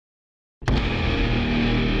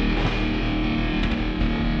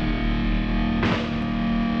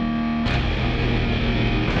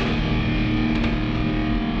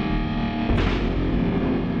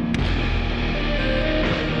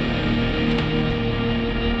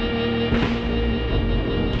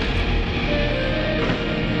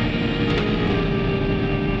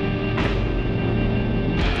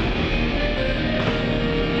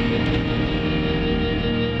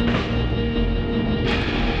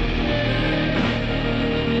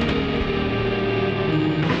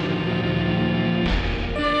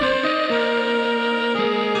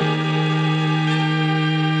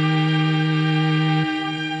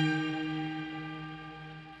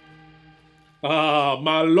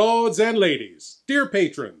My lords and ladies, dear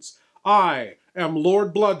patrons, I am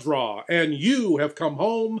Lord Blood-Rah, and you have come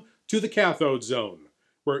home to the Cathode Zone,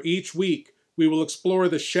 where each week we will explore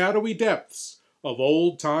the shadowy depths of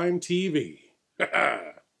old-time TV.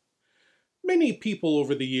 Many people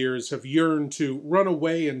over the years have yearned to run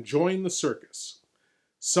away and join the circus.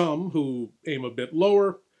 Some, who aim a bit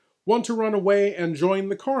lower, want to run away and join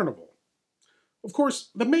the carnival. Of course,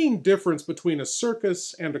 the main difference between a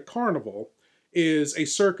circus and a carnival is a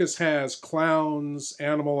circus has clowns,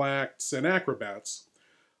 animal acts, and acrobats.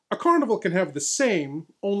 A carnival can have the same,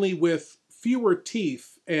 only with fewer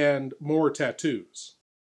teeth and more tattoos.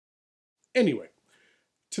 Anyway,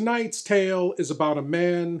 tonight's tale is about a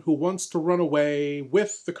man who wants to run away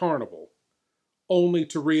with the carnival, only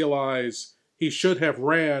to realize he should have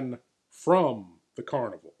ran from the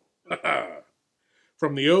carnival.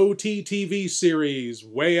 From the OTTV series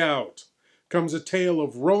Way Out comes a tale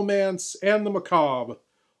of romance and the macabre,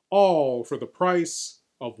 all for the price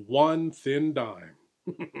of one thin dime.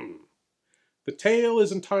 The tale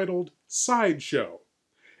is entitled Sideshow,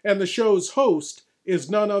 and the show's host is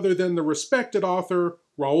none other than the respected author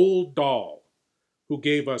Roald Dahl, who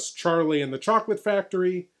gave us Charlie and the Chocolate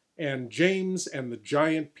Factory and James and the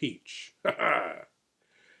Giant Peach.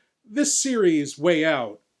 This series, Way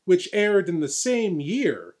Out, which aired in the same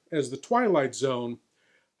year as The Twilight Zone,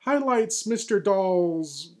 highlights Mr.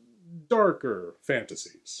 Dahl's darker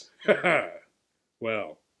fantasies.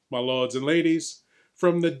 Well, my lords and ladies,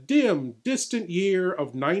 from the dim, distant year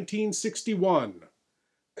of 1961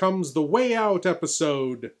 comes the Way Out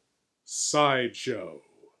episode, Sideshow.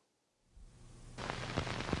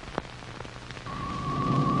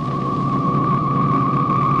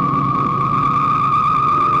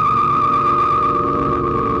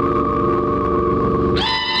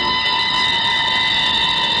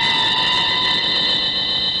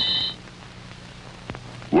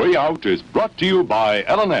 Way Out is brought to you by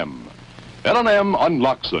L&M. L&M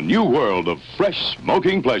unlocks a new world of fresh,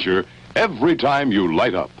 smoking pleasure every time you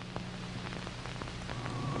light up.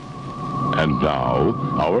 And now,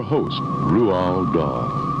 our host, Roald Dahl.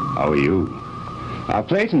 How are you? Our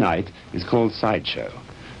play tonight is called Sideshow.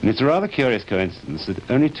 And it's a rather curious coincidence that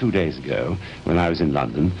only 2 days ago, when I was in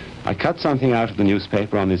London, I cut something out of the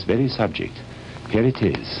newspaper on this very subject. Here it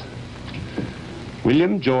is.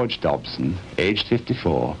 William George Dobson, aged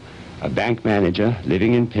 54, a bank manager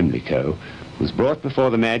living in Pimlico, was brought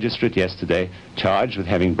before the magistrate yesterday, charged with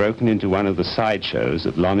having broken into one of the sideshows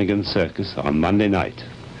at Lonigan Circus on Monday night.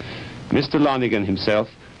 Mr. Lonigan himself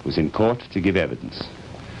was in court to give evidence.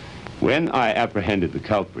 When I apprehended the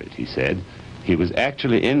culprit, he said, he was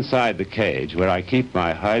actually inside the cage where I keep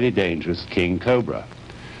my highly dangerous king cobra,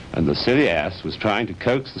 and the silly ass was trying to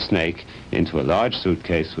coax the snake into a large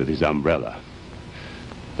suitcase with his umbrella.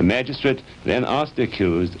 The magistrate then asked the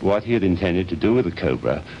accused what he had intended to do with the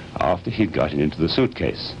cobra after he'd got it into the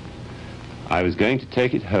suitcase. I was going to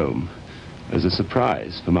take it home as a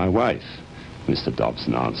surprise for my wife, Mr.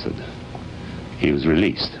 Dobson answered. He was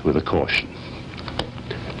released with a caution.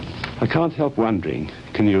 I can't help wondering,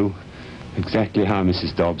 can you, exactly how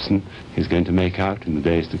Mrs. Dobson is going to make out in the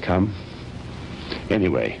days to come?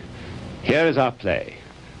 Anyway, here is our play,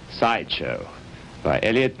 Sideshow, by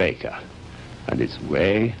Elliot Baker. And it's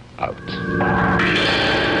Way Out.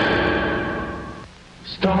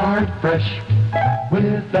 Start fresh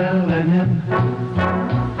with L&M.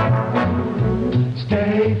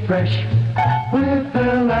 Stay fresh with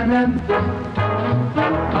L&M.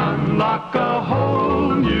 Unlock a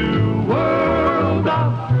whole new world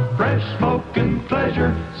of fresh smoke and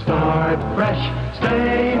pleasure. Start fresh,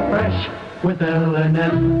 stay fresh with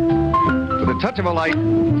L&M. With a touch of a light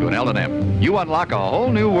to an L&M, you unlock a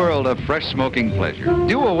whole new world of fresh smoking pleasure.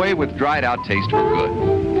 Do away with dried out taste for good.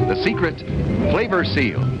 The secret, Flavor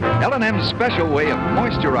Seal. L&M's special way of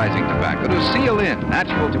moisturizing tobacco to seal in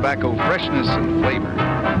natural tobacco freshness and flavor.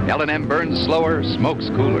 L&M burns slower, smokes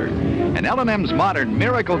cooler. And L&M's modern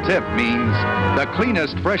miracle tip means the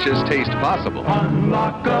cleanest, freshest taste possible.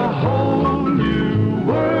 Unlock a whole new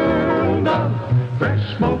world of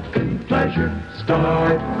fresh smoke and pleasure.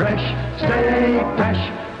 Start fresh, stay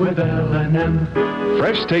fresh with L&M.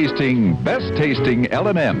 Fresh tasting, best tasting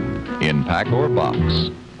L&M in pack or box.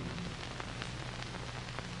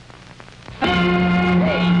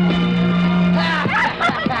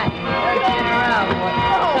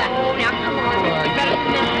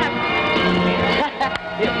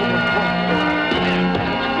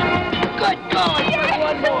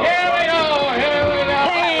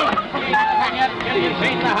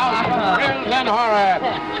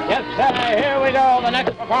 Yes, sir, here we go. The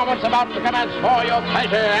next performance about to commence for your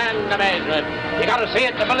pleasure and amazement. You got to see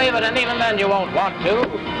it to believe it, and even then you won't want to.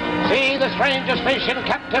 See the strangest fish in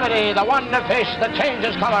captivity, the wonder fish that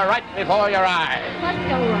changes color right before your eyes. Let's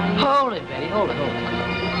go, Ronnie. Hold it, Betty. Hold it.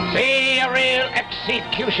 See a real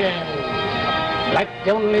execution, like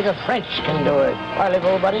only the French can do it.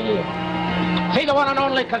 Parlez-vous, buddy? See the one and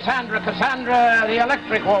only Cassandra, the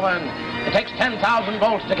electric woman. It takes 10,000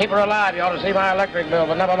 volts to keep her alive. You ought to see my electric bill,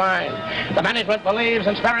 but never mind. The management believes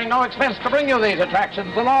in sparing no expense to bring you these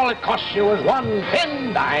attractions, and all it costs you is one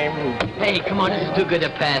thin dime. Hey, come on, this is too good to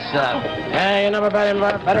pass up. Yeah, you never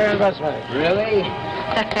better investment. Really?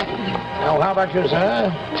 Now, how about you,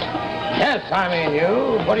 sir? Yes, I mean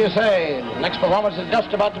you. What do you say? Next performance is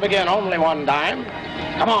just about to begin. Only one dime.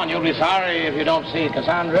 Come on, you'll be sorry if you don't see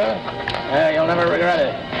Cassandra. You'll never regret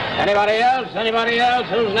it. Anybody else? Anybody else?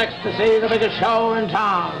 Who's next to see the biggest show in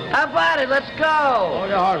town? How about it? Let's go. Hold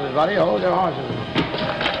your horses, buddy. Hold your horses.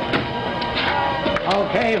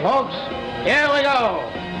 Okay, folks. Here we go.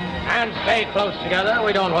 And stay close together.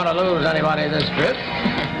 We don't want to lose anybody this trip.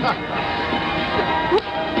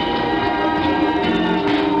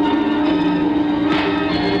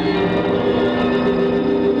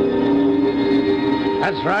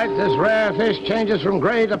 That's right. This rare fish changes from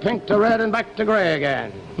gray to pink to red and back to gray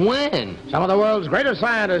again. When? Some of the world's greatest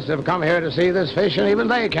scientists have come here to see this fish, and even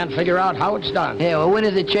they can't figure out how it's done. Yeah, well, when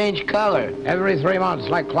does it change color? Every 3 months,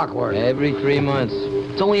 like clockwork. Every 3 months.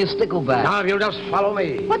 It's only a stickleback. Now, if you'll just follow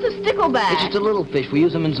me. What's a stickleback? It's just a little fish. We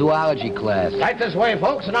use them in zoology class. Right this way,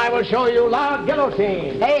 folks, and I will show you La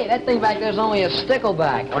Guillotine. Hey, that thing back there's only a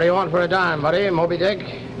stickleback. What do you want for a dime, buddy? Moby Dick?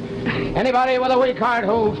 Anybody with a weak heart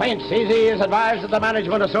who faints easy is advised that the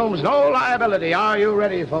management assumes no liability. Are you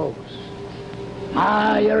ready, folks?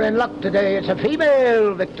 Ah, you're in luck today. It's a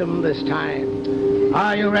female victim this time.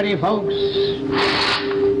 Are you ready, folks?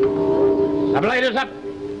 The blade is up.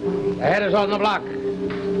 The head is on the block.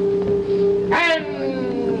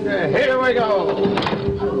 And here we go.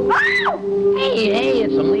 Hey,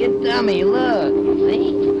 it's only a dummy. Look.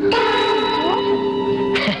 See?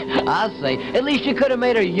 I'll say, at least you could have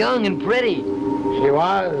made her young and pretty. She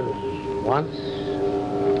was, once.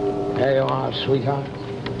 There you are, sweetheart.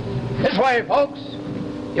 This way, folks.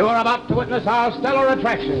 You are about to witness our stellar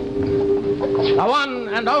attraction. The one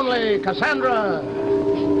and only Cassandra.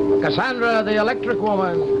 Cassandra, the electric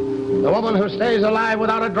woman. The woman who stays alive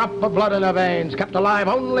without a drop of blood in her veins, kept alive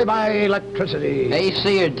only by electricity.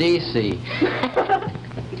 AC or DC?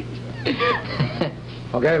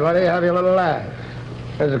 Okay, buddy, have your little laugh.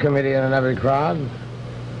 There's a comedian in every crowd.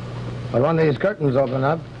 But when these curtains open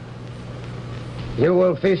up, you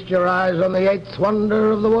will feast your eyes on the eighth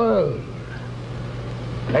wonder of the world.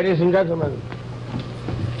 Ladies and gentlemen,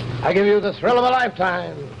 I give you the thrill of a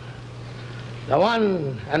lifetime. The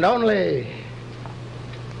one and only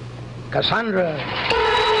Cassandra.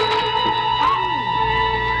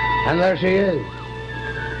 And there she is.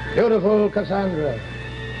 Beautiful Cassandra.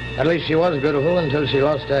 At least she was beautiful until she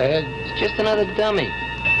lost her head. It's just another dummy.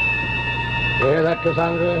 You hear that,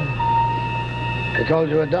 Cassandra? They called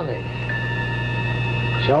you a dummy.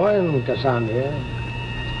 Show him, Cassandra.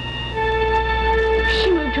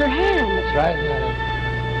 She moved her hand. That's right, madam.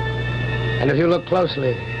 And if you look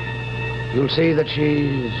closely, you'll see that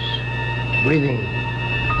she's breathing.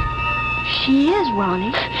 She is,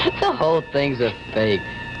 Ronnie. The whole thing's a fake.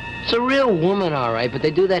 It's a real woman, all right, but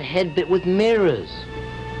they do that head bit with mirrors.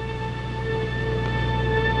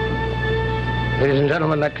 Ladies and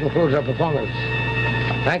gentlemen, that concludes our performance.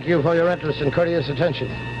 Thank you for your interest and courteous attention.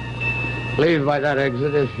 Leave by that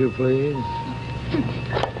exit, if you please.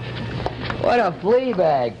 What a flea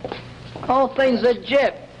bag. Whole thing's a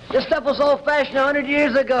jip. This stuff was old-fashioned 100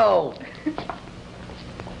 years ago.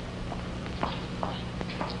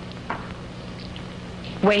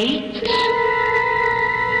 Wait.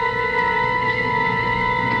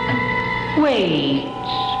 Wait.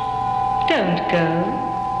 Don't go.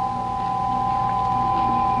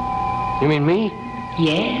 You mean me?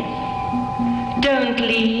 Yes. Don't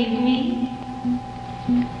leave me.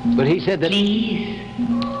 But he said that... Please,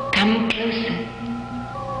 come closer.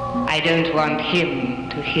 I don't want him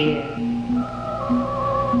to hear.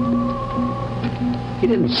 He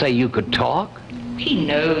didn't say you could talk. He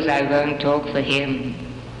knows I won't talk for him.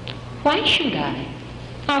 Why should I?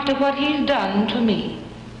 After what he's done to me.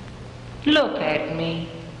 Look at me.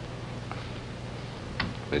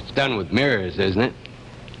 It's done with mirrors, isn't it?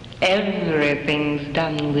 Everything's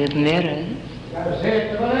done with mirrors.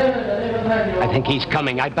 I think he's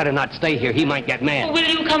coming. I'd better not stay here. He might get mad. Will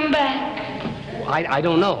you come back? I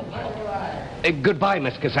don't know. Goodbye,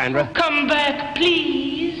 Miss Cassandra. Come back,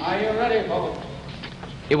 please. Are you ready, folks?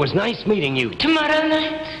 It was nice meeting you. Tomorrow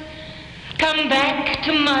night. Come back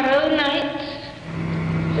tomorrow night.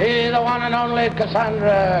 She's the one and only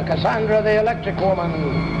Cassandra. Cassandra, the electric woman.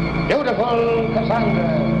 Beautiful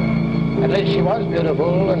Cassandra. At least she was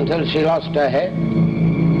beautiful until she lost her head.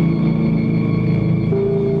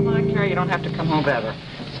 I care you don't have to come home ever.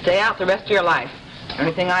 Stay out the rest of your life. The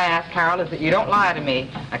only thing I ask, Harold, is that you don't lie to me.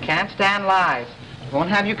 I can't stand lies. I won't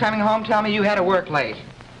have you coming home tell me you had to work late.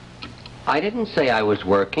 I didn't say I was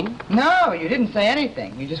working. No, you didn't say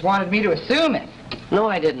anything. You just wanted me to assume it. No,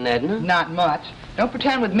 I didn't, Edna. Not much. Don't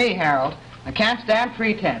pretend with me, Harold. I can't stand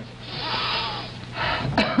pretense.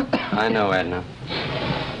 I know, Edna.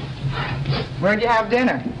 Where'd you have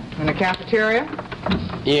dinner? In the cafeteria?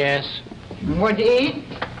 Yes. And what'd you eat?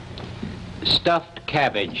 Stuffed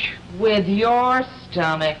cabbage. With your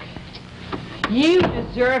stomach. You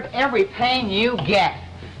deserve every pain you get.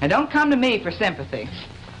 And don't come to me for sympathy.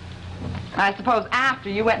 I suppose after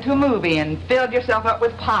you went to a movie and filled yourself up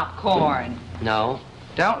with popcorn. No.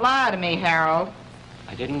 Don't lie to me, Harold.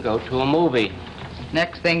 I didn't go to a movie.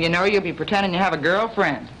 Next thing you know, you'll be pretending you have a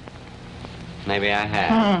girlfriend. Maybe I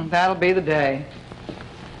have. That'll be the day.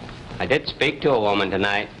 I did speak to a woman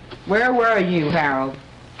tonight. Where were you, Harold?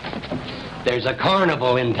 There's a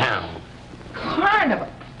carnival in town. Carnival?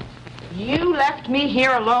 You left me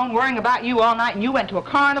here alone worrying about you all night and you went to a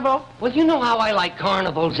carnival? Well, you know how I like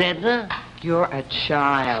carnivals, Edna. You're a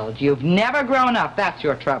child. You've never grown up. That's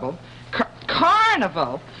your trouble.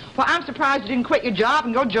 Carnival? Well, I'm surprised you didn't quit your job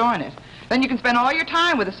and go join it. Then you can spend all your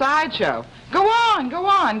time with a sideshow. Go on, go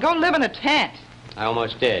on. Go live in a tent. I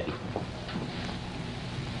almost did.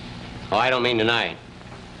 Oh, I don't mean tonight.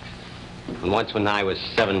 And once when I was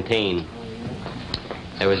 17,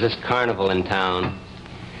 there was this carnival in town.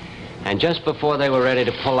 And just before they were ready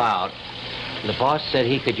to pull out, the boss said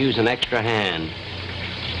he could use an extra hand.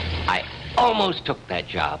 I almost took that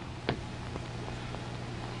job.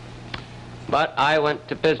 But I went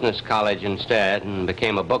to business college instead and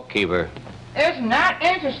became a bookkeeper. Isn't that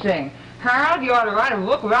interesting? Harold, you ought to write a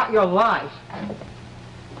book about your life.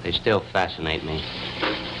 They still fascinate me.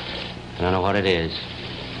 I don't know what it is.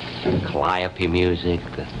 The calliope music,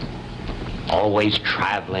 the always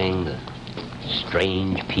traveling, the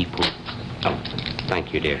strange people. Oh,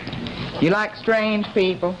 thank you, dear. You like strange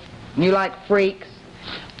people? You like freaks?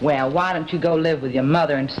 Well, why don't you go live with your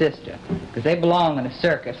mother and sister? Because they belong in a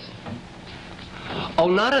circus. Oh,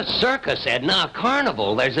 not a circus, Edna. A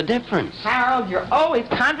carnival. There's a difference. Harold, you're always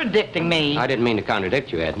contradicting me. I didn't mean to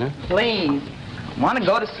contradict you, Edna. Please. I want to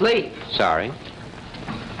go to sleep. Sorry.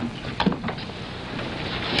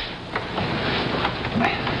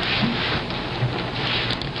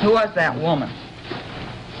 Who was that woman?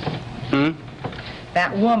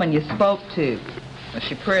 That woman you spoke to. Was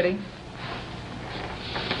she pretty?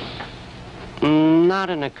 Not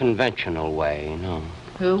in a conventional way, no.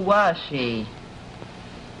 Who was she?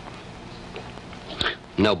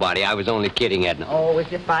 Nobody. I was only kidding, Edna. Oh,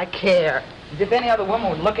 as if I care. As if any other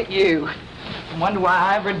woman would look at you. I wonder why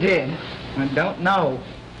I ever did. I don't know.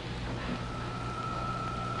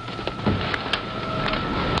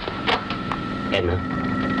 Edna.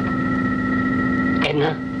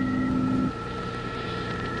 Edna.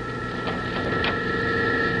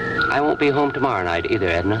 I won't be home tomorrow night either,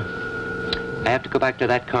 Edna. I have to go back to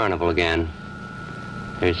that carnival again.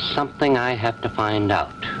 There's something I have to find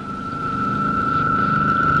out.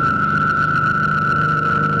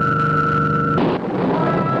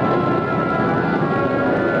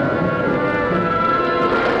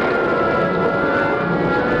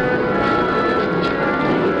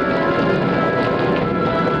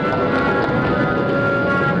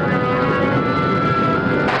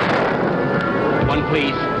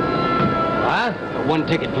 One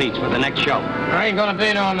ticket, please, for the next show. There ain't gonna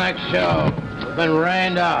be no next show. We've been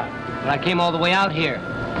rained out. But I came all the way out here.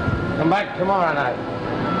 Come back tomorrow night.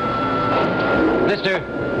 Mister,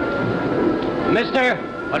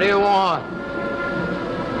 What do you want?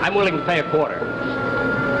 I'm willing to pay a quarter.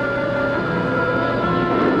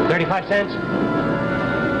 35 cents?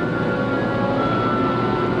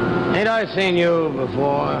 Ain't I seen you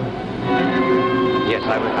before? Yes,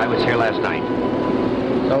 I was here last night.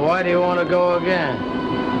 So why do you want to go again?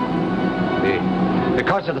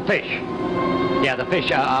 Because of the fish. Yeah, the fish.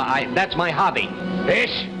 That's my hobby.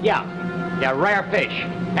 Fish? Yeah, rare fish.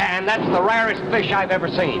 And that's the rarest fish I've ever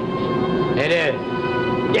seen. It is?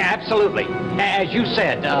 Yeah, absolutely. As you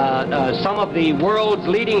said, some of the world's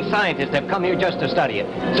leading scientists have come here just to study it.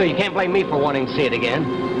 So you can't blame me for wanting to see it again.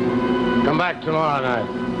 Come back tomorrow night.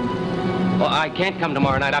 Well, I can't come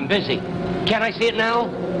tomorrow night. I'm busy. Can't I see it now?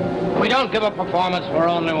 We don't give a performance for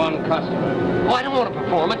only one customer. Oh, I don't want a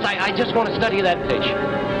performance. I just want to study that fish.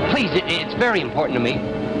 Please, it's very important to me.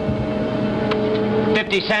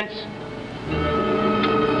 50 cents?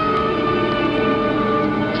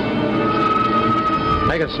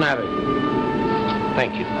 Make it snappy.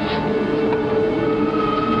 Thank you.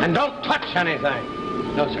 And don't touch anything.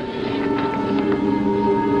 No, sir.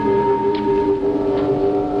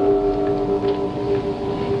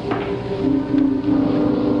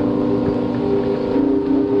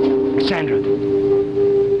 Cassandra.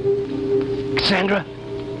 Cassandra?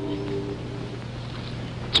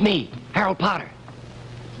 It's me, Harold Potter.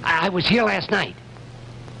 I was here last night.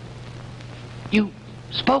 You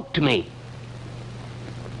spoke to me.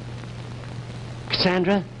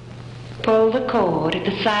 Cassandra? Pull the cord at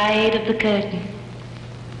the side of the curtain.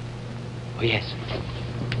 Oh, yes.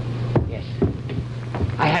 Yes.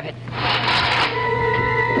 I have it.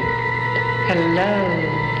 Hello,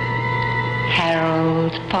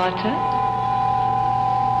 Harold Potter.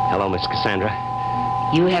 Hello, Miss Cassandra.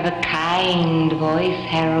 You have a kind voice,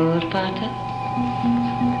 Harold Potter.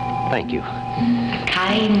 Thank you. A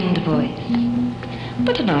kind voice,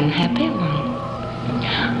 but an unhappy one.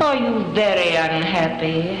 Are you very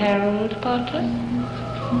unhappy, Harold Potter?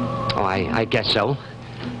 Oh, I guess so.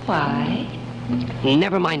 Why?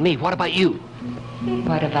 Never mind me. What about you?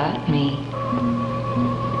 What about me?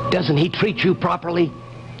 Doesn't he treat you properly?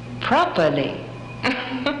 Properly?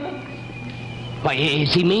 Why,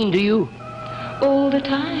 is he mean to you? All the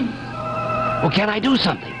time. Well, can I do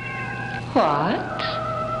something? What?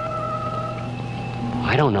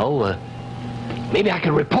 I don't know. Maybe I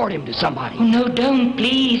can report him to somebody. Oh, no, don't,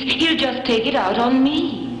 please. He'll just take it out on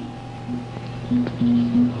me.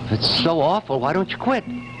 If it's so awful, why don't you quit?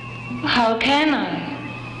 How can I?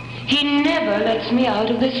 He never lets me out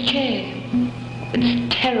of this chair. It's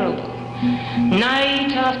terrible.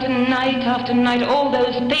 Night after night after night, all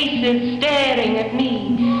those faces staring at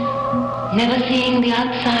me. Never seeing the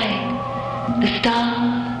outside, the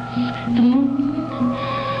stars, the moon.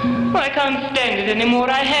 I can't stand it anymore.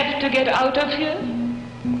 I have to get out of here.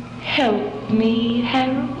 Help me,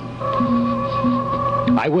 Harold.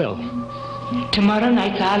 I will. Tomorrow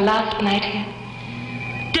night's our last night here.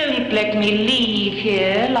 Don't let me leave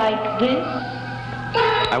here like this.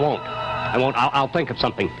 I won't. I'll think of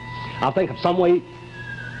something. I'll think of some way.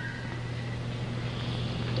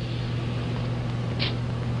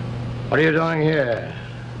 What are you doing here?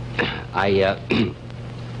 I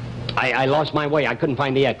lost my way. I couldn't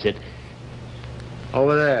find the exit.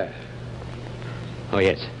 Over there. Oh,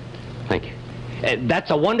 yes. Thank you. That's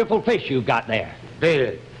a wonderful fish you've got there. Beat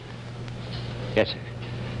it. Yes, sir.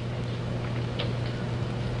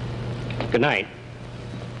 Good night.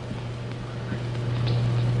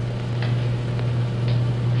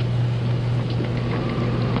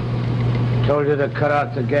 Told you to cut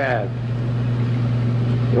out the gab.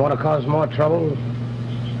 You want to cause more trouble?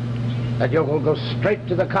 That yoke will go straight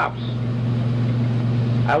to the cops.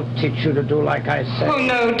 I'll teach you to do like I said. Oh,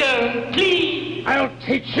 no, don't, please. I'll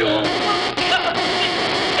teach you.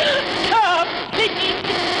 Stop, please.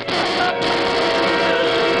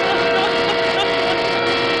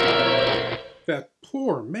 That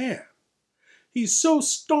poor man. He's so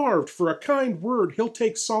starved for a kind word he'll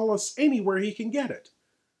take solace anywhere he can get it.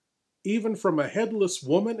 Even from a headless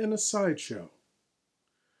woman in a sideshow.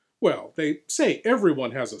 Well, they say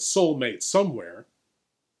everyone has a soulmate somewhere.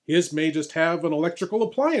 His may just have an electrical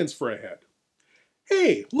appliance for a head.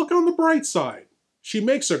 Hey, look on the bright side. She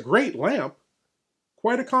makes a great lamp.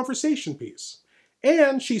 Quite a conversation piece.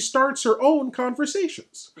 And she starts her own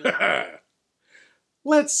conversations.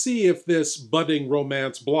 Let's see if this budding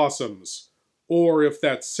romance blossoms, or if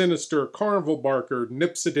that sinister carnival barker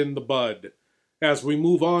nips it in the bud, as we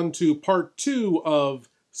move on to part 2 of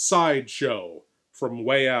Sideshow from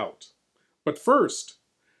Way Out. But first,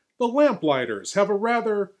 the Lamplighters have a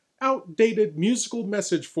rather outdated musical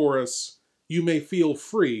message for us you may feel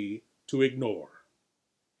free to ignore.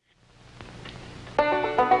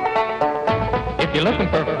 If you're looking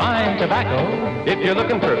for fine tobacco, if you're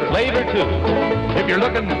looking for flavor too, if you're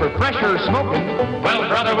looking for fresher smoking, well,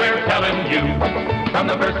 brother, we're telling you, from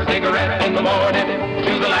the first cigarette in the morning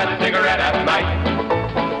to the last cigarette at night,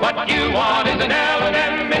 what you want is an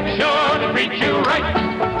L&M, it's sure to treat you right.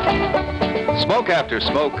 Smoke after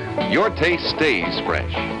smoke, your taste stays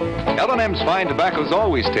fresh. L&M's fine tobaccos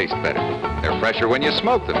always taste better. They're fresher when you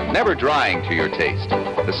smoke them, never drying to your taste.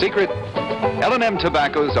 The secret? L&M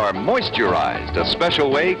tobaccos are moisturized a special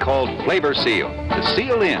way called Flavor Seal to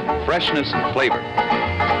seal in freshness and flavor.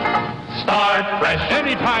 Start fresh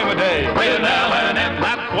any time of day with L&M,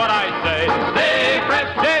 that's what I say. Stay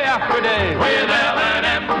fresh day after day with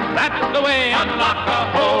L&M, that's the way. Unlock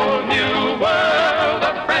a whole new world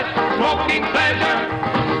of fresh smoking pleasure.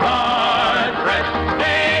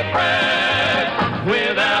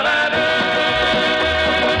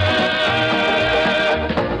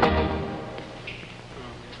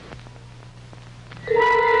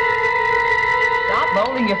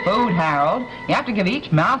 Harold. You have to give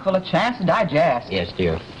each mouthful a chance to digest. Yes,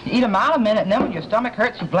 dear. You eat a mile a minute, and then when your stomach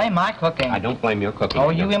hurts, you blame my cooking. I don't blame your cooking. Oh,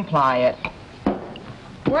 you imply it.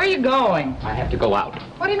 Where are you going? I have to go out.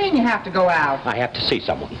 What do you mean you have to go out? I have to see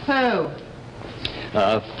someone. Who?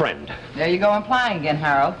 A friend. There you go implying again,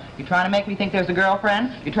 Harold. You trying to make me think there's a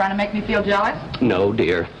girlfriend? You trying to make me feel jealous? No,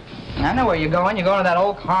 dear. I know where you're going. You're going to that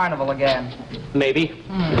old carnival again. Maybe.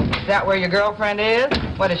 Is that where your girlfriend is?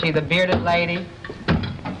 What is she, the bearded lady?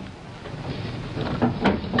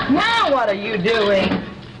 Now what are you doing?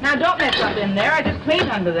 Now don't mess up in there. I just cleaned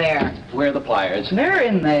under there. Where are the pliers? They're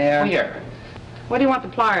in there. Where? What do you want the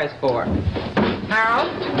pliers for?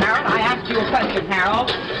 Harold? Harold, I asked you a question,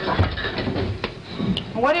 Harold.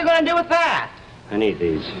 What are you going to do with that? I need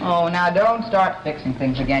these. Oh, now don't start fixing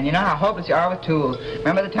things again. You know how hopeless you are with tools.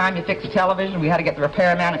 Remember the time you fixed the television? We had to get the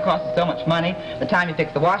repairman. It cost us so much money. The time you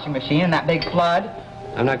fixed the washing machine and that big flood.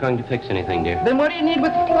 I'm not going to fix anything, dear. Then what do you need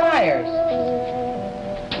with pliers?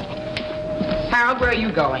 Harold, where are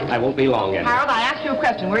you going? I won't be long in. Harold, I asked you a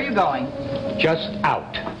question. Where are you going? Just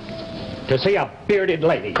out. To see a bearded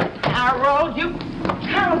lady. Harold, you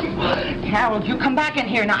come back in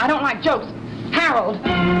here. Now, I don't like jokes. Harold.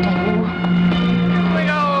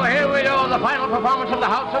 Here we go. The final performance of the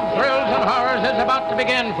House of Thrills and Horrors is about to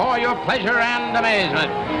begin for your pleasure and amazement.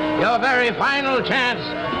 Your very final chance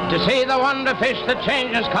to see the wonder fish that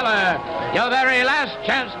changes color. Your very last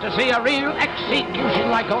chance to see a real execution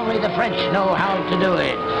like only the French know how to do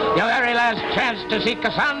it. Your very last chance to see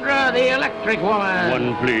Cassandra, the electric woman.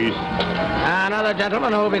 One, please. Another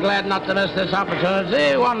gentleman who will be glad not to miss this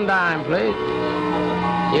opportunity. One dime, please.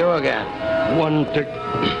 You again. One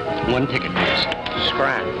ticket, please.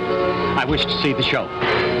 Scram. I wish to see the show.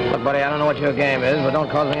 Look, buddy, I don't know what your game is, but don't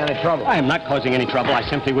cause me any trouble. I am not causing any trouble. I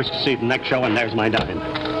simply wish to see the next show, and there's my dime.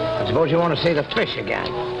 I suppose you want to see the fish again.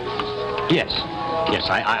 Yes. Yes,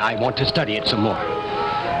 I want to study it some more.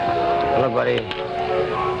 Well, look, buddy,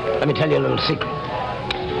 let me tell you a little secret.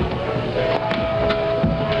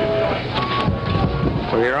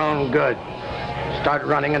 For your own good, start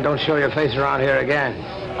running and don't show your face around here again.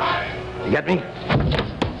 You get me?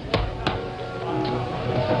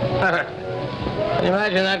 Can you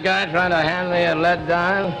imagine that guy trying to hand me a lead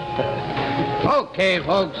dime? Okay,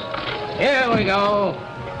 folks, here we go.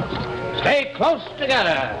 Stay close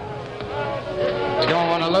together. We don't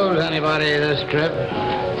want to lose anybody this trip.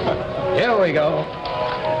 Here we go.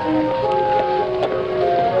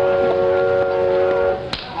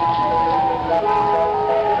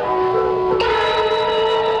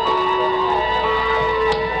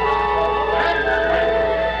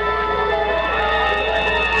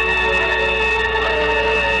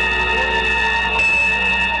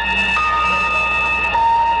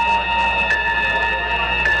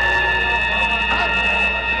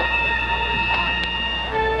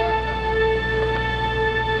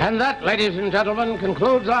 And that, ladies and gentlemen,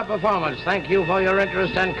 concludes our performance. Thank you for your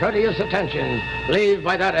interest and courteous attention. Leave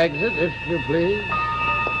by that exit, if you please.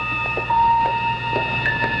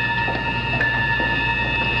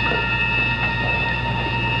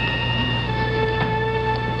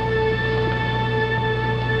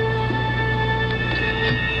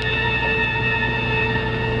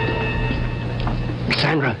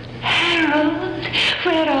 Cassandra. Harold,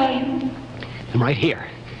 where are you? I'm right here.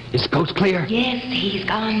 Is the coast clear? Yes, he's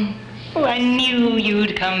gone. Oh, I knew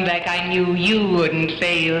you'd come back. I knew you wouldn't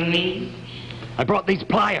fail me. I brought these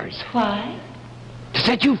pliers. Why? To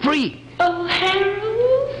set you free. Oh,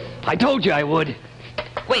 Harold. I told you I would.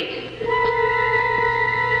 Wait.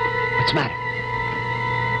 What's the matter?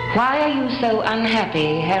 Why are you so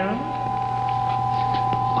unhappy, Harold?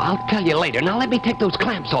 I'll tell you later. Now let me take those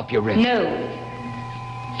clamps off your wrist. No.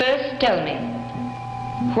 First tell me,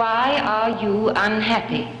 why are you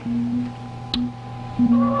unhappy?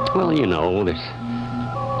 Well, you know, there's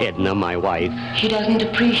Edna, my wife. She doesn't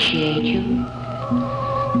appreciate you.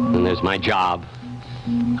 And there's my job.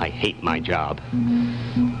 I hate my job.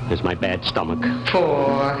 There's my bad stomach.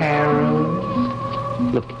 Poor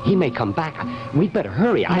Harold. Look, he may come back. We'd better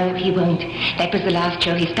hurry. No, he won't. That was the last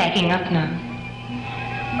show. He's packing up now.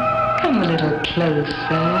 Come a little closer,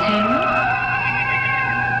 Harold.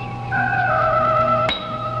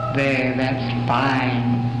 There, that's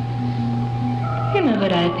fine. You know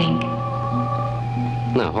what I think?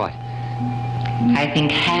 No, what? I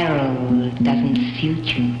think Harold doesn't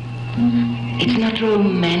suit you. It's not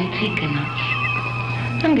romantic enough.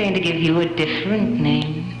 I'm going to give you a different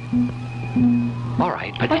name. All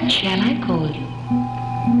right, but... What shall I call you?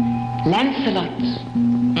 Lancelot?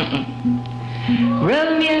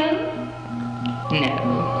 Romeo? No.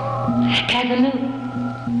 Casanova?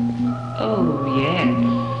 Oh, yes.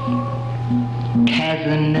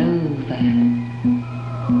 Casanova.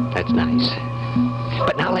 never. That's nice.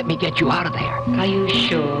 But now let me get you out of there. Are you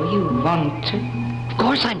sure you want to? Of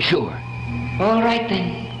course I'm sure. All right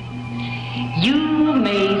then. You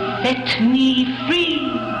may set me free.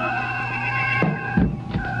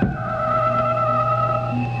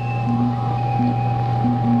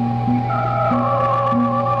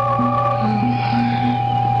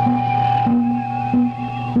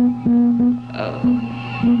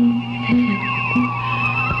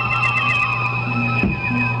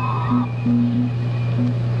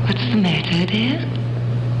 What's the matter, dear?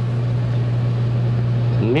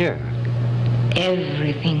 Mirror.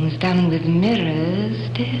 Everything's done with mirrors,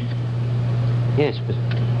 dear. Yes,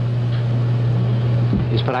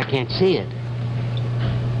 but I can't see it.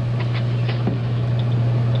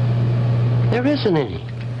 There isn't any.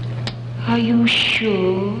 Are you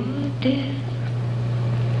sure, dear?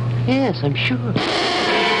 Yes, I'm sure.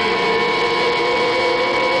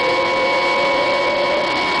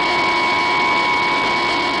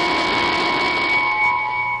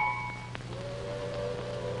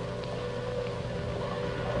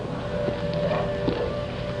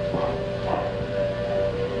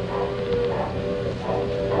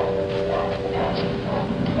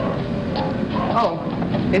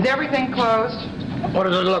 Is everything closed? What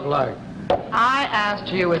does it look like? I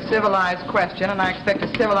asked you a civilized question, and I expect a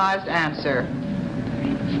civilized answer.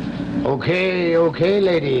 Okay,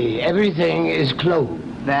 lady. Everything is closed.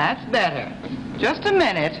 That's better. Just a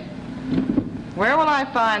minute. Where will I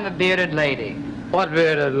find the bearded lady? What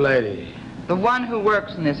bearded lady? The one who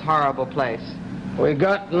works in this horrible place. We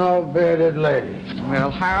got no bearded lady. Well,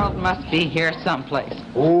 Harold must be here someplace.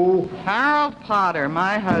 Who? Harold Potter,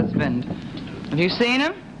 my husband. Have you seen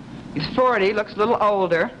him? He's 40, looks a little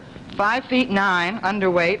older, 5'9",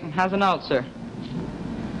 underweight, and has an ulcer.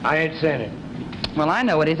 I ain't seen him. Well, I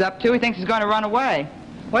know what he's up to. He thinks he's going to run away.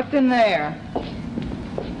 What's in there?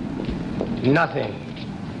 Nothing.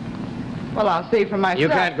 Well, I'll see for myself. You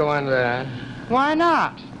can't go in there. Why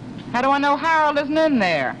not? How do I know Harold isn't in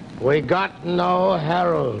there? We got no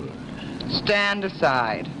Harold. Stand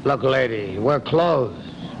aside. Look, lady, we're closed.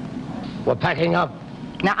 We're packing up.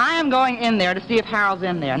 Now, I am going in there to see if Harold's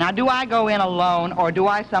in there. Now, do I go in alone, or do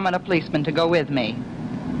I summon a policeman to go with me?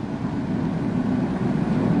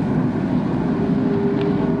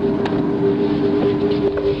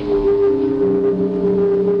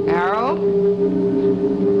 Harold?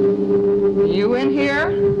 Are you in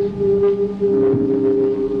here?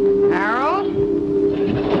 Harold?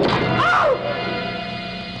 Oh!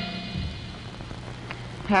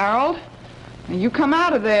 Harold? You come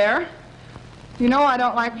out of there. You know I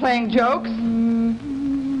don't like playing jokes.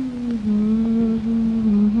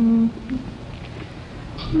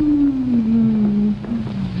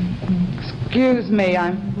 Excuse me,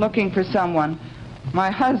 I'm looking for someone. My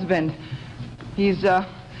husband. He's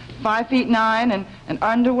 5'9" and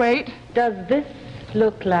underweight. Does this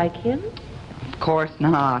look like him? Of course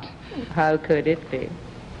not. How could it be?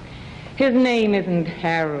 His name isn't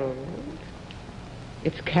Harold.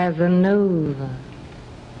 It's Casanova.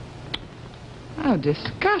 Oh,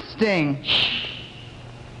 disgusting.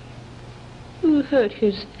 You hurt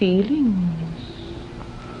his feelings.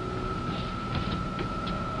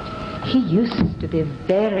 He used to be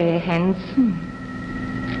very handsome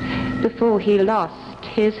before he lost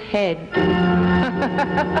his head.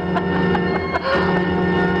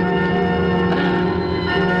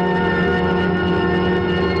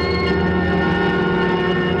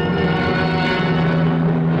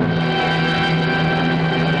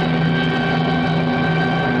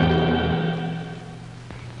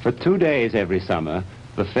 For 2 days every summer,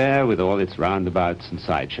 the fair with all its roundabouts and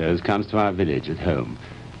sideshows comes to our village at home,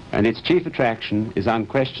 and its chief attraction is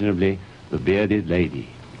unquestionably the bearded lady.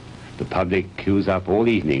 The public queues up all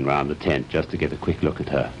evening round the tent just to get a quick look at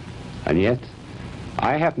her. And yet,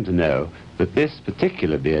 I happen to know that this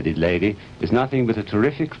particular bearded lady is nothing but a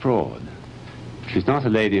terrific fraud. She's not a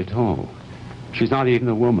lady at all. She's not even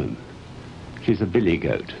a woman. She's a billy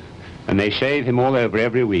goat, and they shave him all over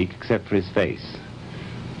every week except for his face.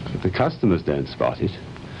 But the customers don't spot it.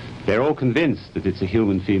 They're all convinced that it's a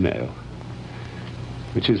human female,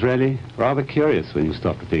 which is really rather curious when you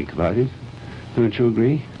stop to think about it. Don't you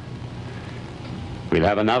agree? We'll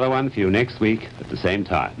have another one for you next week at the same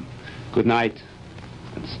time. Good night,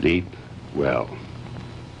 and sleep well.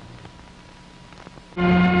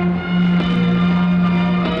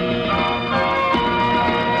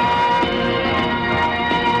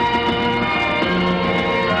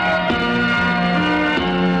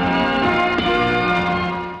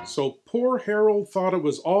 So poor Harold thought it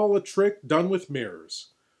was all a trick done with mirrors.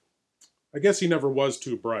 I guess he never was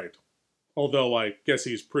too bright. Although I guess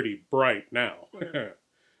he's pretty bright now.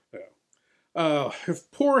 If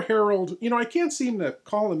poor Harold, I can't seem to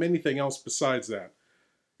call him anything else besides that.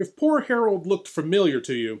 If poor Harold looked familiar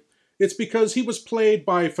to you, it's because he was played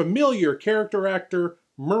by familiar character actor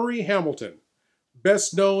Murray Hamilton,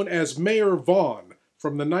 best known as Mayor Vaughn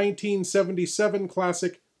from the 1977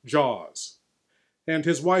 classic Jaws. And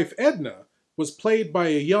his wife Edna was played by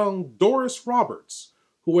a young Doris Roberts,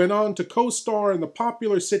 who went on to co-star in the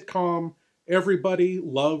popular sitcom Everybody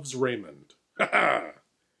Loves Raymond.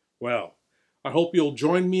 Well, I hope you'll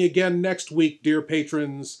join me again next week, dear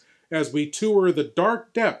patrons, as we tour the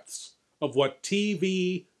dark depths of what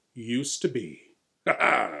TV used to be.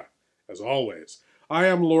 As always, I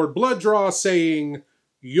am Lord Blood-Rah saying,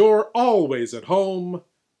 you're always at home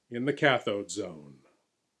in the Cathode Zone.